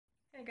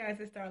Hi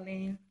guys, it's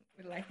Darlene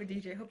with Life with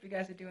DJ. Hope you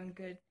guys are doing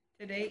good.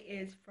 Today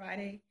is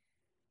Friday,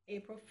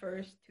 April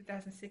 1st,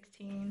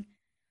 2016.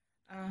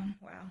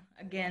 Wow,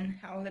 again,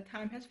 how the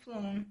time has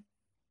flown.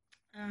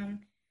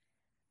 Um,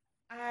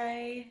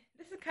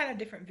 this is kind of a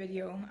different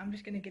video. I'm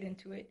just gonna get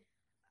into it.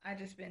 I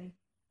just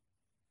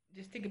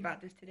thinking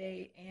about this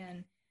today,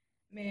 and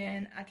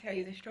man, I tell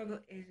you, the struggle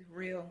is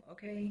real.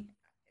 Okay,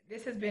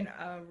 this has been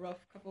a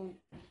rough couple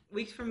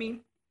weeks for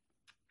me.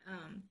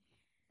 Um,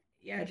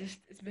 yeah, just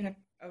it's been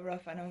a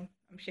rough. I know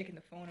I'm shaking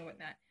the phone or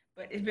whatnot,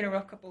 but it's been a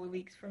rough couple of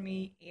weeks for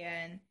me.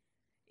 And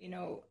you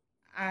know,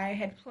 I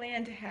had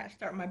planned to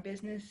start my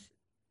business,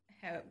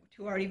 have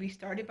to already be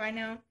started by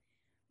now,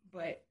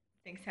 but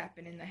things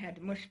happened and I had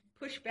to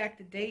push back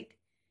the date.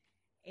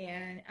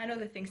 And I know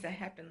the things that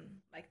happen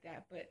like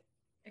that, but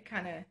it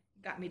kind of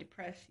got me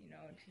depressed.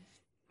 Just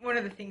one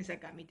of the things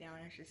that got me down,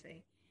 I should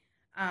say.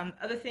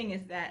 Other thing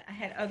is that I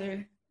had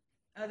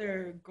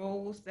other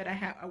goals that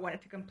I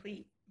wanted to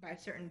complete by a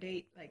certain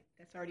date, like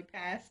that's already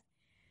passed,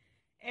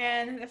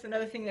 and that's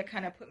another thing that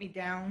kind of put me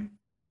down.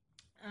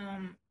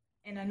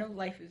 And I know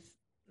life is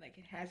like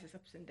it has its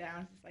ups and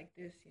downs. It's like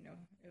this,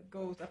 it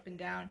goes up and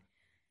down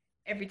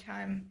every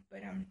time.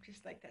 But I'm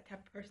just like that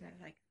type of person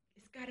that's like,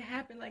 it's got to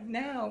happen like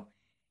now,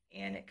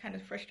 and it kind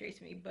of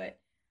frustrates me. But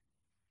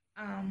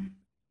um,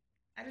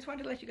 I just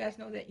wanted to let you guys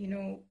know that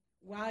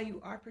while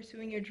you are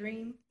pursuing your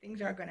dream,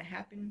 things are going to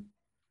happen,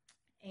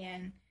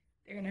 and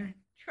they're gonna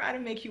try to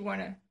make you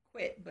want to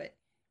quit. But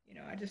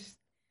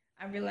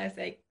I realize,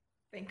 like,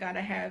 thank God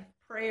I have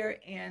prayer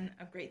and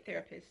a great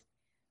therapist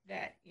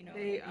that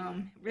they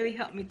really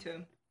helped me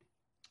to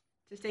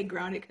stay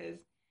grounded. Because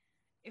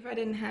if I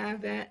didn't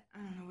have that, I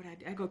don't know what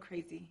I go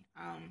crazy.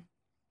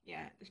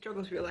 Yeah, the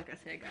struggle's real, like I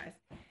said, guys.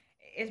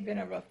 It's been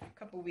a rough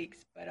couple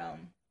weeks, but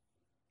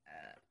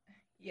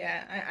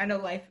yeah, I know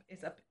life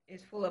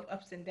is full of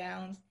ups and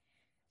downs.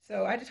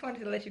 So I just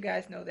wanted to let you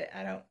guys know that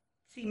I don't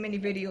see many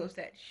videos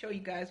that show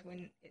you guys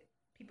when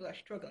people are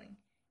struggling.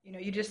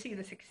 You just see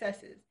the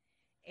successes,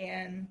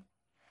 and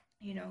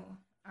you know,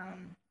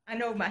 I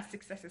know my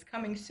success is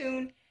coming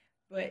soon,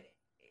 but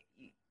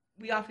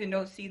we often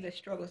don't see the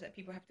struggles that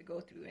people have to go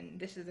through. And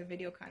this is a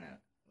video kind of,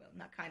 well,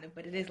 not kind of,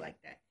 but it is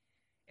like that.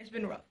 It's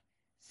been rough.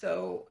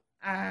 So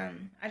I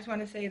just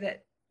want to say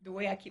that the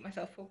way I keep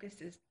myself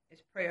focused is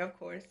prayer, of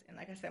course. And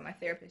like I said, my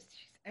therapist,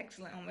 she's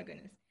excellent. Oh my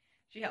goodness,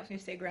 she helps me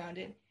stay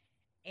grounded.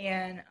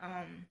 And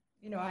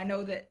I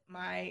know that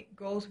my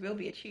goals will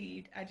be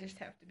achieved. I just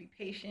have to be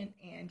patient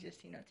and just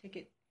take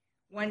it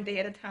one day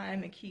at a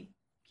time and keep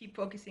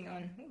focusing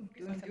on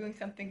doing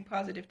something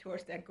positive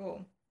towards that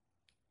goal.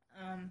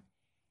 Um,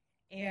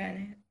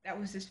 and that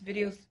was this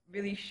video's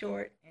really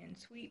short and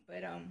sweet.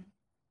 But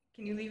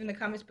can you leave in the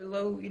comments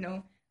below,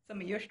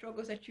 some of your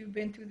struggles that you've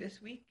been through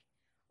this week,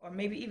 or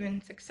maybe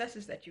even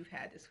successes that you've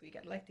had this week?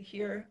 I'd like to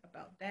hear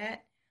about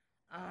that.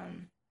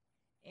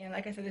 And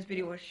like I said, this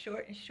video was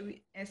short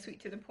and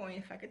sweet to the point.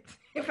 If I could,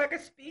 if I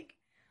could speak,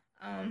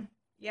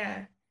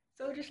 yeah.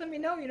 So just let me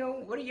know.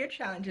 What are your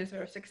challenges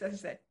or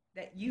successes that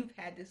you've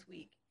had this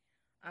week?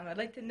 I'd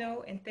like to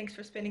know. And thanks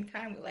for spending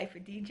time with Life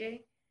with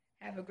DJ.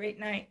 Have a great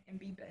night and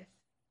be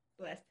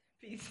blessed.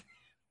 Peace.